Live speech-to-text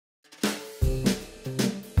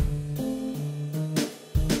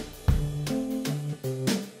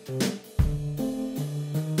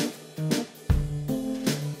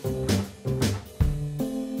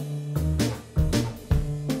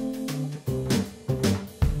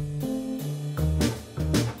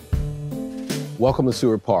Welcome to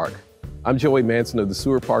Seward Park. I'm Joey Manson of the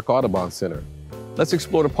Seward Park Audubon Center. Let's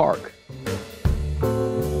explore the park.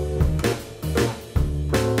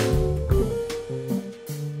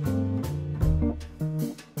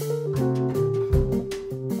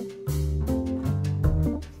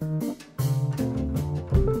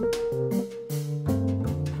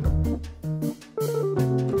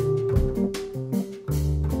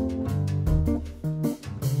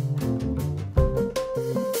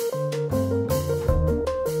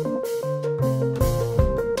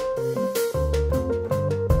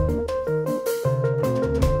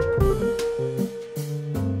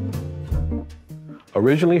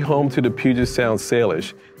 Originally home to the Puget Sound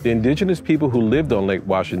Salish, the indigenous people who lived on Lake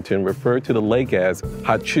Washington referred to the lake as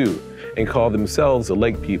Hachu and called themselves the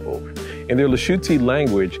Lake People. In their Lushootseed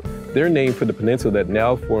language, their name for the peninsula that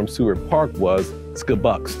now forms Seward Park was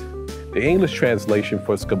Skabuxt. The English translation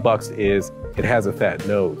for Skabuxt is, "it has a fat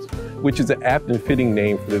nose," which is an apt and fitting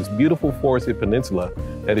name for this beautiful forested peninsula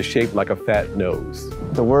that is shaped like a fat nose.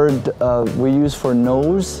 The word we use for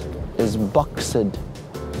nose is buxed.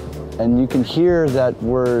 And you can hear that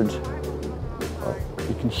word,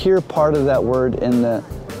 you can hear part of that word in the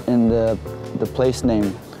place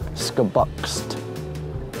name, Skabuxt,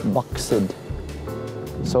 buxed.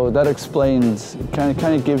 So that explains, kind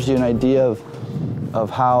of gives you an idea of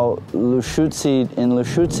how Lushootseed, in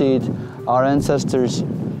Lushootseed, our ancestors,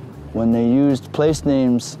 when they used place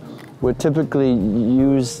names, would typically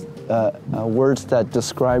use words that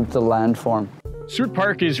described the landform. Seward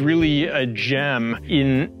Park is really a gem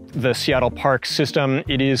in the Seattle Park system.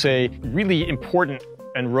 It is a really important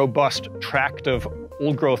and robust tract of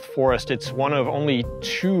old-growth forest. It's one of only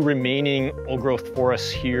 2 remaining old-growth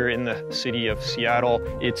forests here in the city of Seattle.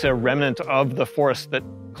 It's a remnant of the forest that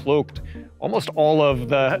cloaked almost all of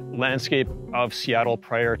the landscape of Seattle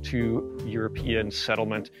prior to European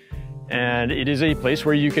settlement. And it is a place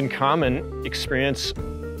where you can come and experience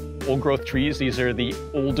old-growth trees. These are the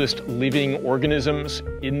oldest living organisms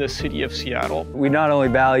in the city of Seattle. We not only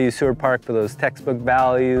value Seward Park for those textbook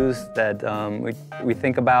values that we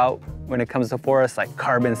think about when it comes to forests, like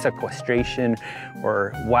carbon sequestration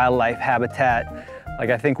or wildlife habitat.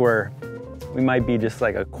 Like, I think we might be just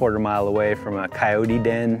like a quarter mile away from a coyote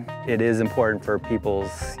den. It is important for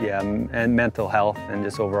people's and mental health and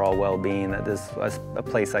just overall well-being that a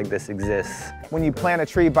place like this exists. When you plant a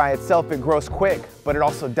tree by itself, it grows quick, but it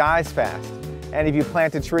also dies fast. And if you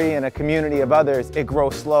plant a tree in a community of others, it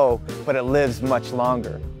grows slow, but it lives much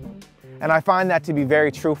longer. And I find that to be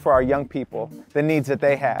very true for our young people, the needs that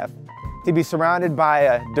they have. To be surrounded by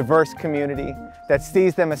a diverse community that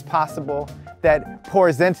sees them as possible, that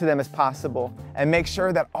pours into them as possible, and makes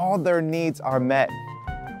sure that all their needs are met.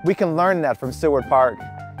 We can learn that from Seward Park.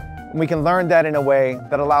 We can learn that in a way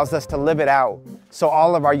that allows us to live it out, so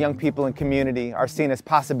all of our young people and community are seen as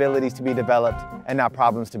possibilities to be developed and not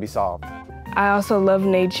problems to be solved. I also love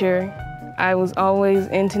nature. I was always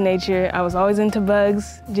into nature. I was always into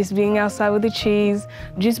bugs, just being outside with the trees.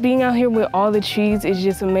 Just being out here with all the trees is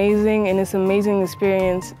just amazing, and it's an amazing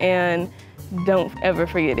experience, and don't ever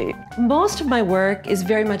forget it. Most of my work is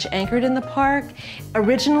very much anchored in the park.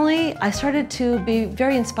 Originally, I started to be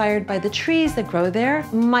very inspired by the trees that grow there.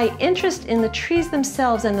 My interest in the trees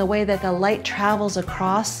themselves and the way that the light travels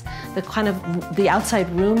across the outside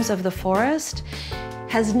rooms of the forest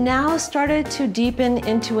has now started to deepen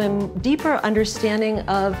into a deeper understanding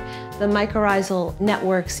of the mycorrhizal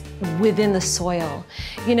networks within the soil.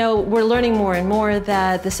 You know, we're learning more and more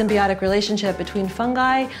that the symbiotic relationship between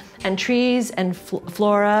fungi and trees and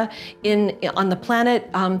flora on the planet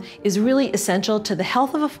is really essential to the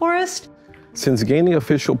health of a forest. Since gaining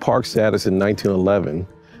official park status in 1911,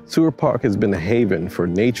 Seward Park has been a haven for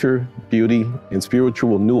nature, beauty, and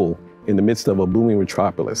spiritual renewal in the midst of a booming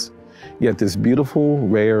metropolis. Yet this beautiful,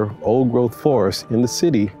 rare, old-growth forest in the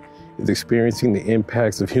city is experiencing the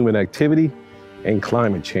impacts of human activity and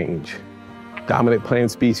climate change. Dominant plant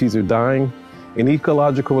species are dying, and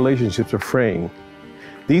ecological relationships are fraying.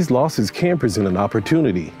 These losses can present an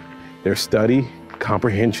opportunity. Their study,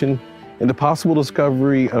 comprehension, and the possible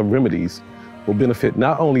discovery of remedies will benefit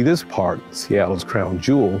not only this park, Seattle's crown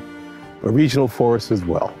jewel, but regional forests as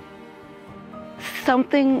well.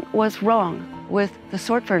 Something was wrong with the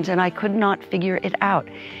sword ferns, and I could not figure it out.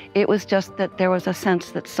 It was just that there was a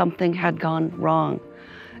sense that something had gone wrong.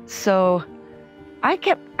 So I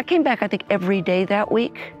came back, I think, every day that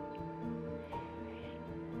week,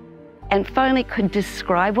 and finally could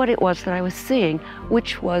describe what it was that I was seeing,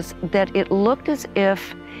 which was that it looked as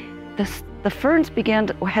if the ferns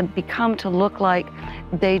had become to look like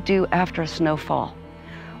they do after a snowfall,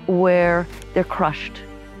 where they're crushed.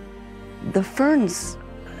 The ferns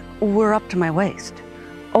were up to my waist,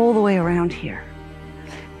 all the way around here.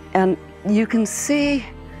 And you can see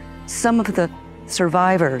some of the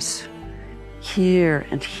survivors here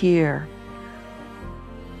and here.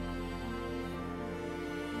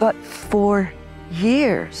 But for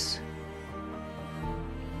years,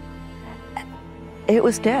 it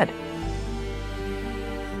was dead.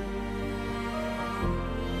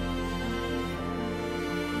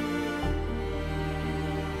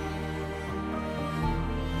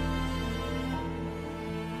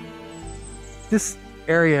 This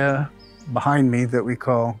area behind me that we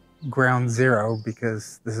call ground zero,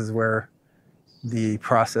 because this is where the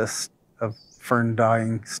process of fern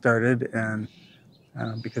dying started, and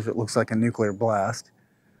because it looks like a nuclear blast.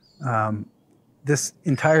 This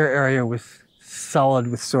entire area was solid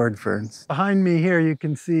with sword ferns. Behind me here you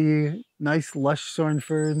can see nice lush sword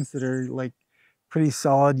ferns that are like pretty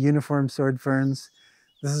solid uniform sword ferns.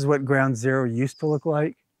 This is what ground zero used to look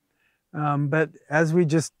like. But as we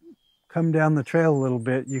just come down the trail a little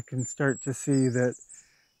bit, you can start to see that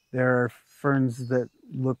there are ferns that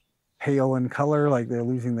look pale in color, like they're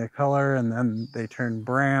losing their color, and then they turn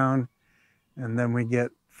brown. And then we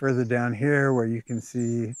get further down here where you can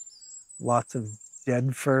see lots of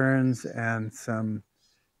dead ferns and some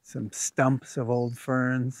stumps of old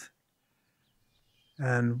ferns.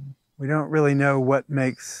 And we don't really know what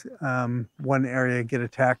makes one area get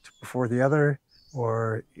attacked before the other,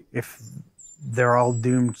 or if they're all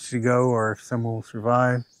doomed to go, or if some will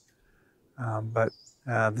survive. But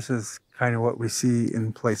this is kind of what we see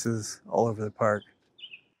in places all over the park.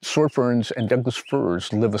 Sword ferns and Douglas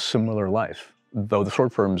firs live a similar life, though the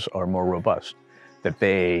sword ferns are more robust. That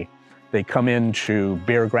they come into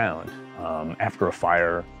bare ground after a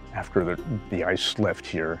fire, after the ice left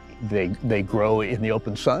here. They grow in the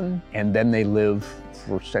open sun, and then they live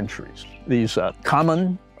for centuries. These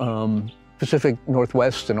common Pacific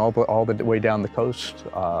Northwest and all the way down the coast,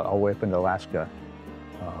 all the way up into Alaska,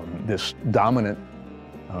 this dominant,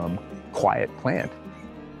 quiet plant.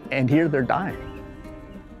 And here they're dying.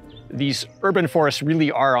 These urban forests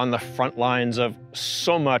really are on the front lines of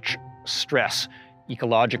so much stress,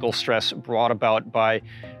 ecological stress brought about by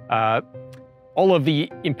all of the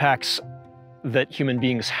impacts that human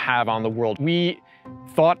beings have on the world. We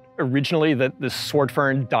thought originally that this sword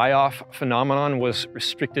fern die-off phenomenon was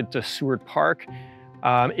restricted to Seward Park.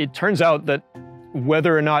 It turns out that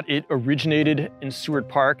whether or not it originated in Seward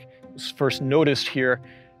Park, it was first noticed here,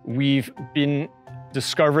 we've been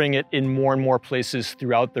discovering it in more and more places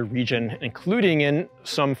throughout the region, including in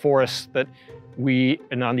some forests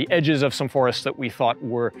and on the edges of some forests that we thought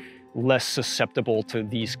were less susceptible to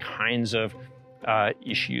these kinds of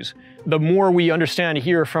issues. The more we understand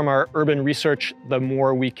here from our urban research, the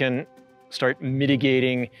more we can start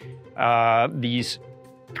mitigating these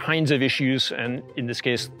kinds of issues, and in this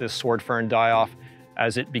case, the sword fern die-off,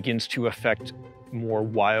 as it begins to affect more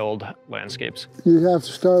wild landscapes. You have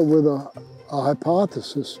to start with a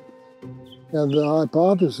hypothesis. And the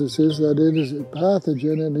hypothesis is that it is a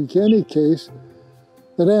pathogen, and in any case,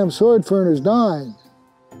 the damn sword fern is dying.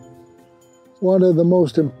 One of the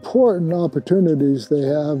most important opportunities they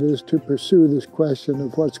have is to pursue this question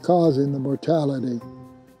of what's causing the mortality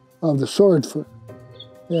of the sword fern.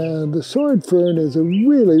 And the sword fern is a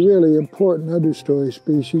really, really important understory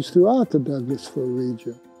species throughout the Douglas fir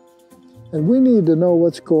region. And we need to know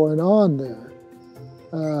what's going on there,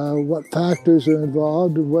 what factors are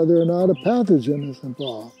involved, and whether or not a pathogen is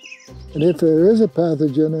involved. And if there is a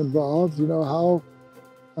pathogen involved, you know,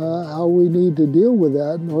 how we need to deal with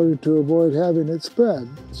that in order to avoid having it spread.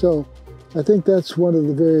 So I think that's one of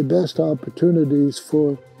the very best opportunities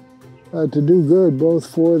for to do good, both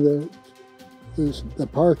for the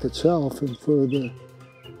park itself and for the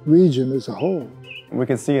region as a whole. We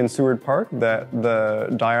could see in Seward Park that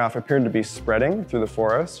the die-off appeared to be spreading through the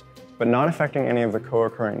forest, but not affecting any of the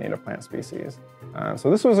co-occurring native plant species. So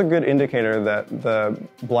this was a good indicator that the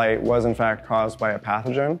blight was in fact caused by a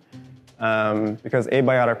pathogen, because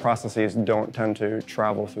abiotic processes don't tend to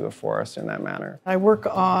travel through the forest in that manner. I work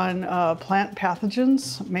on plant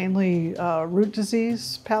pathogens, mainly root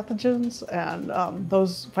disease pathogens, and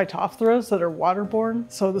those phytophthora that are waterborne.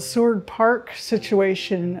 So the Seward Park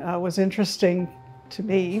situation was interesting to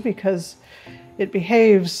me because it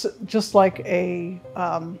behaves just like a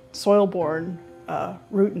soil-borne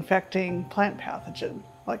root-infecting plant pathogen,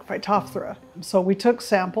 like phytophthora. So we took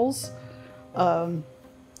samples,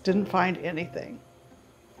 didn't find anything,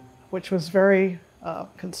 which was very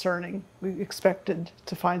concerning. We expected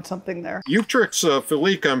to find something there. Eutrix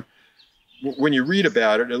filicum, when you read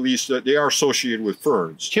about it, at least they are associated with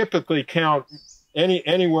ferns. Typically count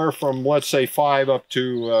anywhere from, let's say, 5 up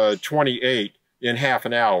to 28 in half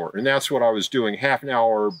an hour. And that's what I was doing, half an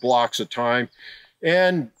hour blocks of time.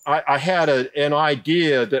 And I had an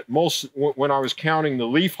idea that when I was counting the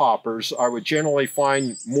leafhoppers, I would generally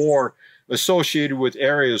find more associated with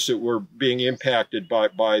areas that were being impacted by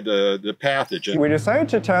the pathogen. We decided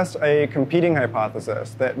to test a competing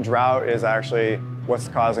hypothesis that drought is actually what's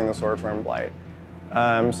causing the swordfern blight.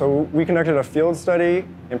 So we conducted a field study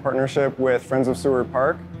in partnership with Friends of Seward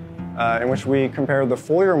Park, in which we compared the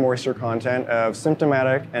foliar moisture content of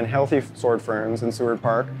symptomatic and healthy sword ferns in Seward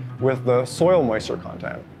Park with the soil moisture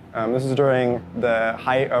content. This is during the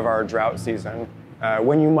height of our drought season,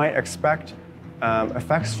 when you might expect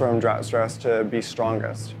effects from drought stress to be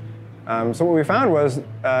strongest. So what we found was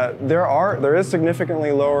there is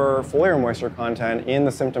significantly lower foliar moisture content in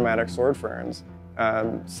the symptomatic sword ferns.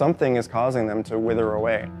 Something is causing them to wither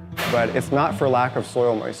away, but it's not for lack of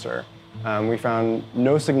soil moisture. We found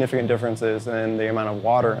no significant differences in the amount of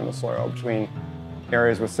water in the soil between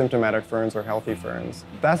areas with symptomatic ferns or healthy ferns.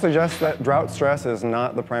 That suggests that drought stress is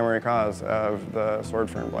not the primary cause of the sword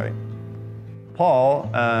fern blight. Paul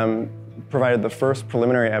provided the first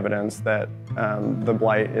preliminary evidence that the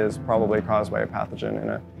blight is probably caused by a pathogen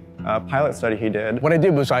in a pilot study he did. What I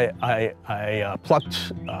did was I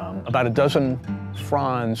plucked about a dozen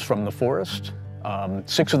fronds from the forest.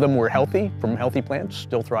 6 of them were healthy, from healthy plants,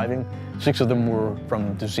 still thriving. 6 of them were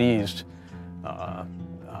from diseased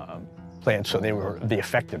plants, so they were the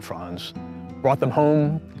affected fronds. Brought them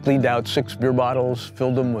home, cleaned out 6 beer bottles,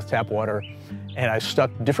 filled them with tap water, and I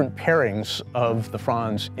stuck different pairings of the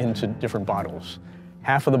fronds into different bottles.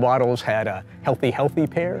 Half of the bottles had a healthy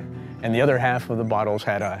pair, and the other half of the bottles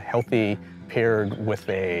had a healthy paired with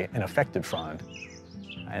an affected frond.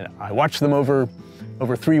 And I watched them over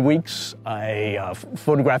 3 weeks. I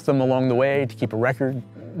photographed them along the way to keep a record.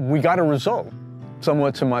 We got a result,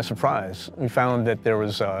 somewhat to my surprise. We found that there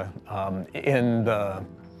was, in the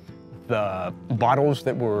bottles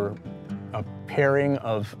that were a pairing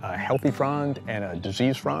of a healthy frond and a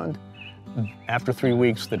diseased frond, after 3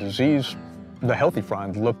 weeks, the healthy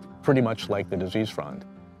frond looked pretty much like the diseased frond.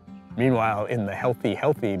 Meanwhile, in the healthy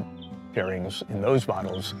pairings in those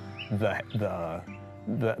bottles,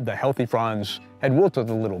 the healthy fronds had wilted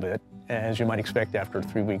a little bit, as you might expect after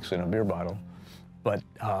 3 weeks in a beer bottle, but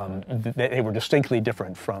they were distinctly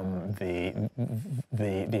different from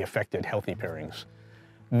the affected healthy pairings.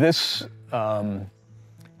 This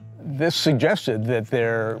suggested that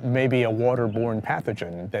there may be a waterborne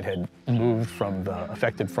pathogen that had moved from the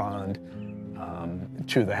affected frond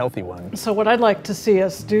to the healthy one. So what I'd like to see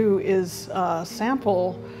us do is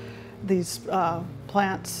sample these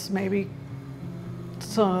plants, maybe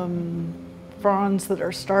some fronds that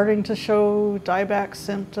are starting to show dieback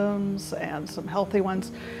symptoms and some healthy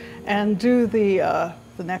ones, and do the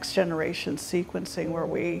next generation sequencing where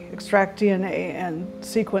we extract DNA and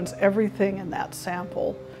sequence everything in that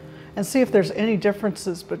sample and see if there's any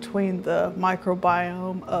differences between the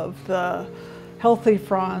microbiome of the healthy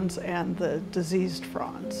fronds and the diseased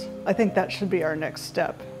fronds. I think that should be our next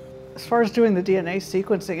step. As far as doing the DNA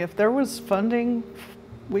sequencing, if there was funding,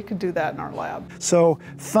 we could do that in our lab. So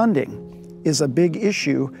funding is a big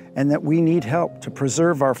issue, and that we need help to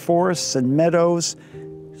preserve our forests and meadows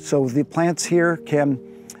so the plants here can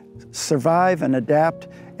survive and adapt,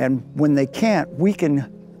 and when they can't, we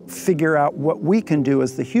can figure out what we can do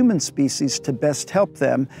as the human species to best help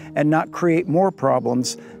them and not create more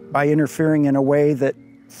problems by interfering in a way that,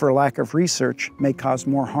 for lack of research, may cause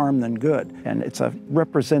more harm than good. And it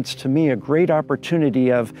represents to me a great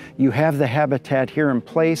opportunity of, you have the habitat here in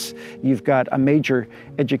place, you've got a major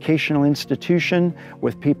educational institution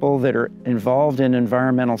with people that are involved in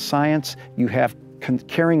environmental science, you have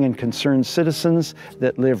caring and concerned citizens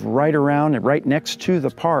that live right around and right next to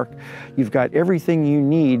the park. You've got everything you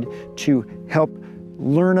need to help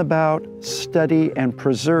learn about, study, and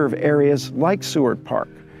preserve areas like Seward Park.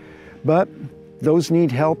 But those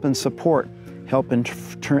need help and support. Help in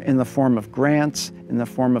the form of grants, in the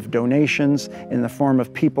form of donations, in the form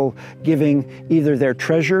of people giving either their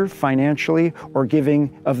treasure financially or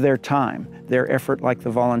giving of their time, their effort, like the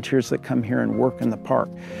volunteers that come here and work in the park.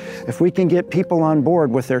 If we can get people on board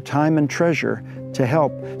with their time and treasure to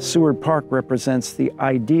help, Seward Park represents the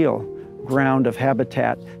ideal ground of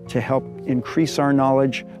habitat to help increase our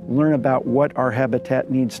knowledge, learn about what our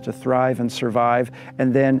habitat needs to thrive and survive,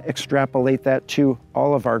 and then extrapolate that to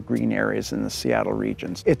all of our green areas in the Seattle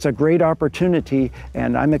regions. It's a great opportunity,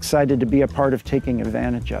 and I'm excited to be a part of taking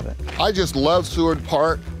advantage of it. I just love Seward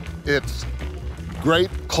Park. It's great,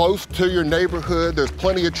 close to your neighborhood. There's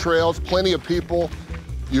plenty of trails, plenty of people.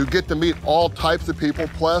 You get to meet all types of people,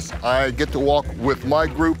 plus I get to walk with my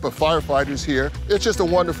group of firefighters here. It's just a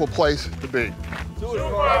wonderful place to be. Seward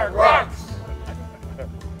Park rocks!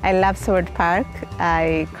 I love Seward Park.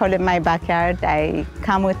 I call it my backyard. I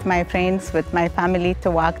come with my friends, with my family to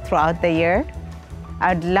walk throughout the year.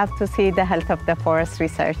 I'd love to see the health of the forest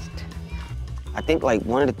researched. I think like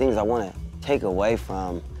one of the things I want to take away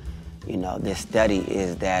from, this study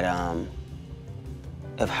is that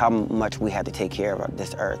of how much we have to take care of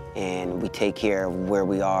this earth, and we take care of where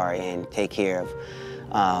we are and take care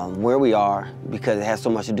of where we are because it has so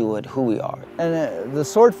much to do with who we are. And the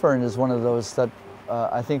sword fern is one of those that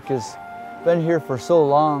I think has been here for so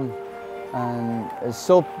long and is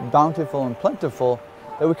so bountiful and plentiful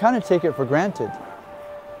that we kind of take it for granted.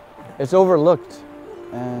 It's overlooked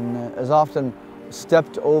and is often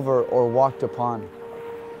stepped over or walked upon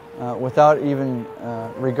without even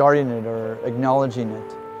regarding it or acknowledging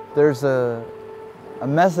it. There's a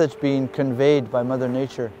message being conveyed by Mother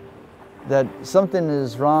Nature that something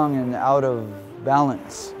is wrong and out of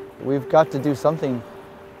balance. We've got to do something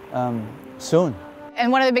soon.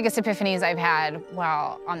 And one of the biggest epiphanies I've had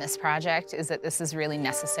while on this project is that this is really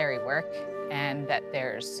necessary work and that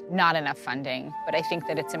there's not enough funding. But I think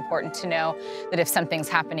that it's important to know that if something's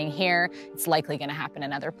happening here, it's likely going to happen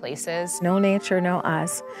in other places. No nature, no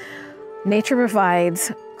us. Nature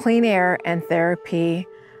provides clean air and therapy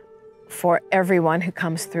for everyone who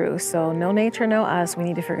comes through. So no nature, no us. We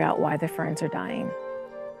need to figure out why the ferns are dying.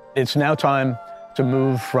 It's now time to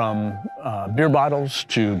move from beer bottles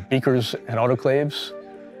to beakers and autoclaves.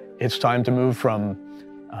 It's time to move from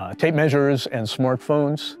tape measures and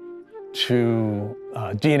smartphones to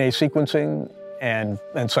DNA sequencing and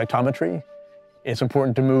cytometry. It's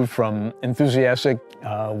important to move from enthusiastic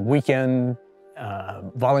weekend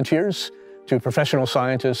volunteers to professional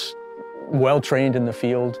scientists, well-trained in the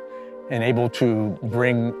field and able to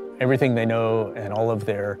bring everything they know and all of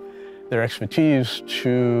their expertise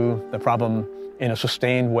to the problem in a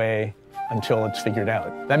sustained way until it's figured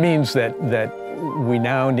out. That means that we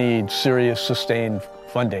now need serious, sustained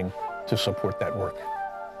funding to support that work.